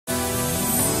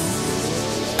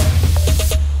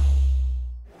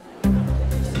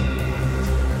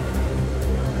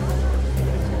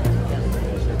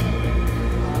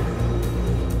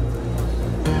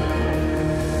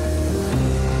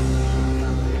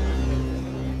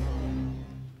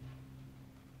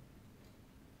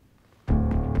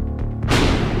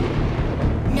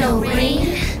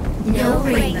no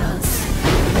rainbows.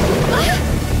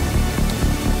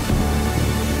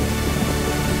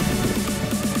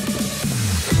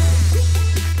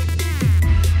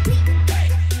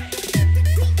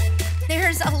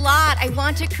 There's a lot I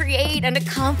want to create and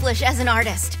accomplish as an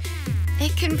artist.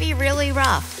 It can be really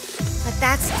rough, but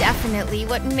that's definitely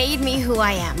what made me who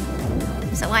I am.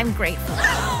 So I'm grateful.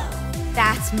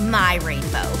 That's my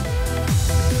rainbow.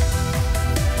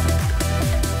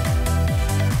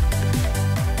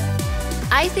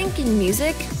 I think in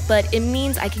music, but it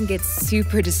means I can get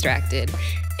super distracted,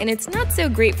 and it's not so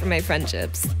great for my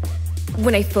friendships.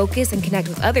 When I focus and connect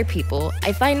with other people,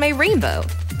 I find my rainbow.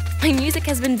 My music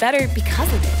has been better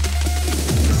because of it.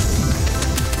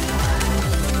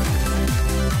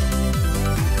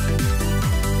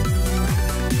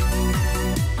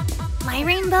 My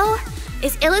rainbow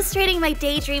is illustrating my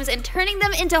daydreams and turning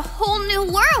them into whole new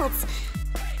worlds.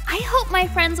 I hope my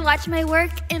friends watch my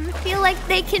work and feel like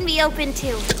they can be open to,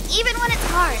 even when it's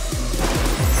hard.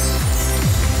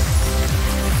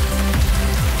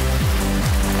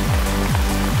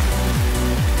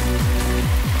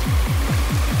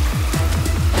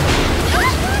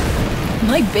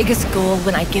 My biggest goal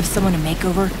when I give someone a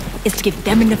makeover is to give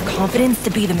them enough confidence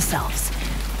to be themselves,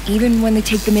 even when they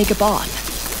take the makeup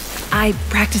off. I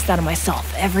practice that on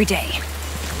myself every day.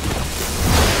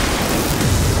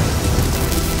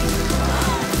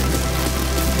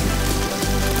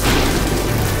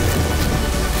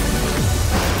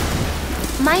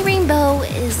 My rainbow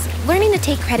is learning to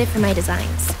take credit for my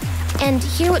designs and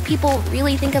hear what people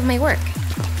really think of my work.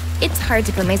 It's hard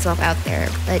to put myself out there,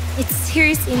 but it's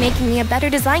seriously making me a better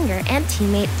designer and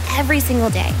teammate every single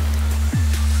day.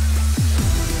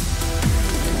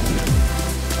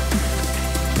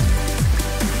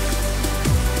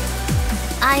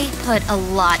 I put a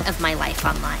lot of my life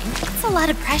online. It's a lot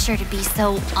of pressure to be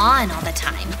so on all the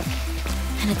time.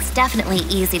 And it's definitely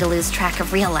easy to lose track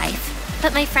of real life.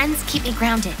 But my friends keep me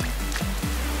grounded.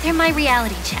 They're my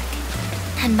reality check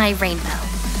and my rainbow.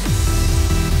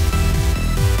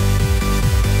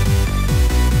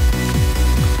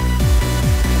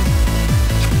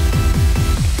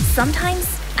 Sometimes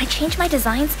I change my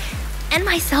designs and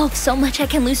myself so much I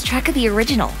can lose track of the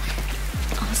original.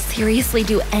 I'll seriously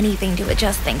do anything to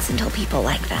adjust things until people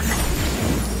like them.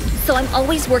 So I'm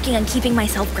always working on keeping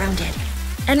myself grounded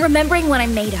and remembering what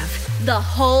I'm made of. The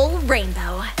whole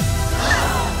rainbow.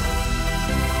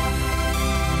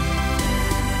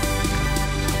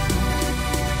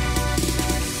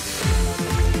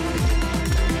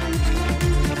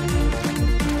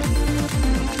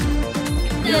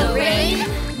 No rain,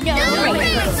 no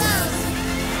rainbows.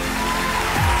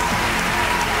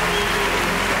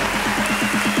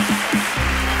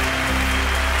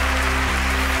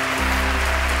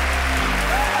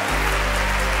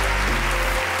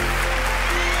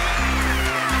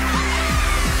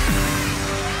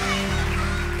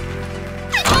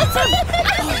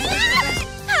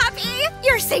 Happy?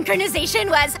 Your synchronization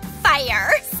was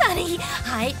fire. Sunny,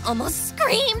 I almost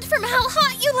screamed from how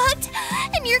hot you looked.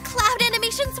 And your cloud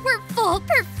animations were full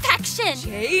perfection.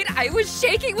 Jade, I was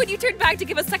shaking when you turned back to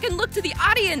give a second look to the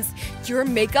audience. Your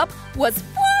makeup was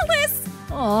flawless.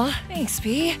 Aw, thanks,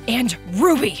 B. And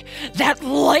Ruby, that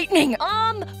lightning,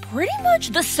 pretty much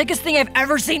the sickest thing I've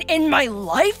ever seen in my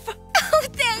life. Oh,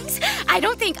 thanks. I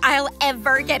don't think I'll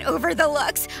ever get over the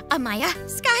looks. Amaya,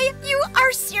 Sky, you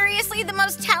are seriously the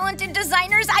most talented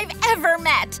designers I've ever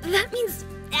met. That means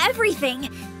everything.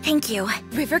 Thank you.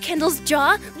 River Kendall's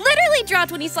jaw literally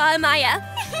dropped when he saw Amaya.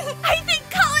 I think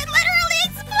Colin literally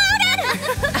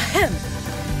exploded.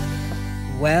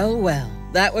 Well, well,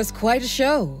 that was quite a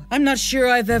show. I'm not sure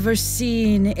I've ever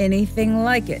seen anything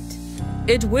like it.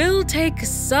 It will take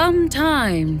some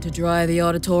time to dry the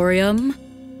auditorium.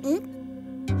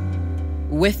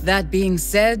 With that being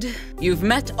said, you've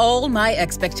met all my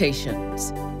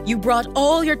expectations. You brought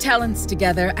all your talents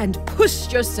together and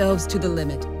pushed yourselves to the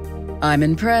limit. I'm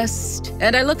impressed,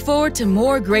 and I look forward to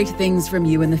more great things from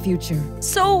you in the future.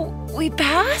 So, we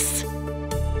pass?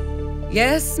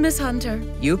 Yes, Miss Hunter,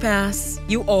 you pass.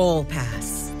 You all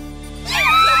pass.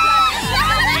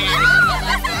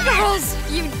 Girls,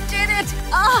 you did it.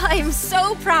 Oh, I'm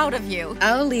so proud of you.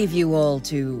 I'll leave you all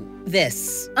to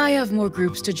this. I have more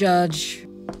groups to judge.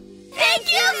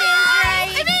 Thank you,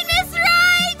 Miss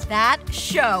Wright. That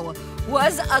show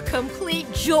was a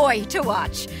complete joy to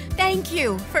watch. Thank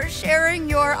you for sharing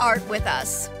your art with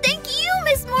us. Thank you,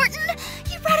 Miss Morton.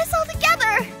 You brought us all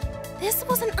together. This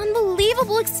was an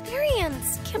unbelievable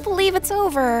experience. Can't believe it's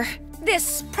over.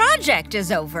 This project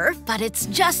is over, but it's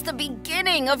just the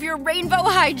beginning of your Rainbow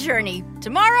High journey.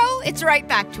 Tomorrow, it's right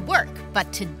back to work,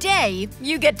 but today,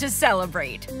 you get to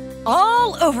celebrate.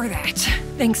 All over that.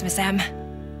 Thanks, Miss M.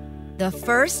 The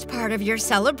first part of your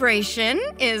celebration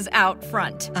is out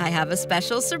front. I have a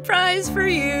special surprise for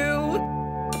you.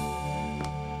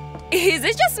 Is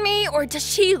it just me, or does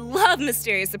she love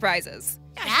mysterious surprises?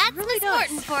 That's really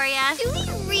important for ya. Do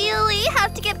we really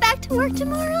have to get back to work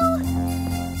tomorrow?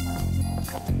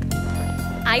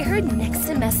 I heard next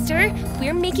semester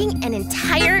we're making an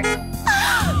entire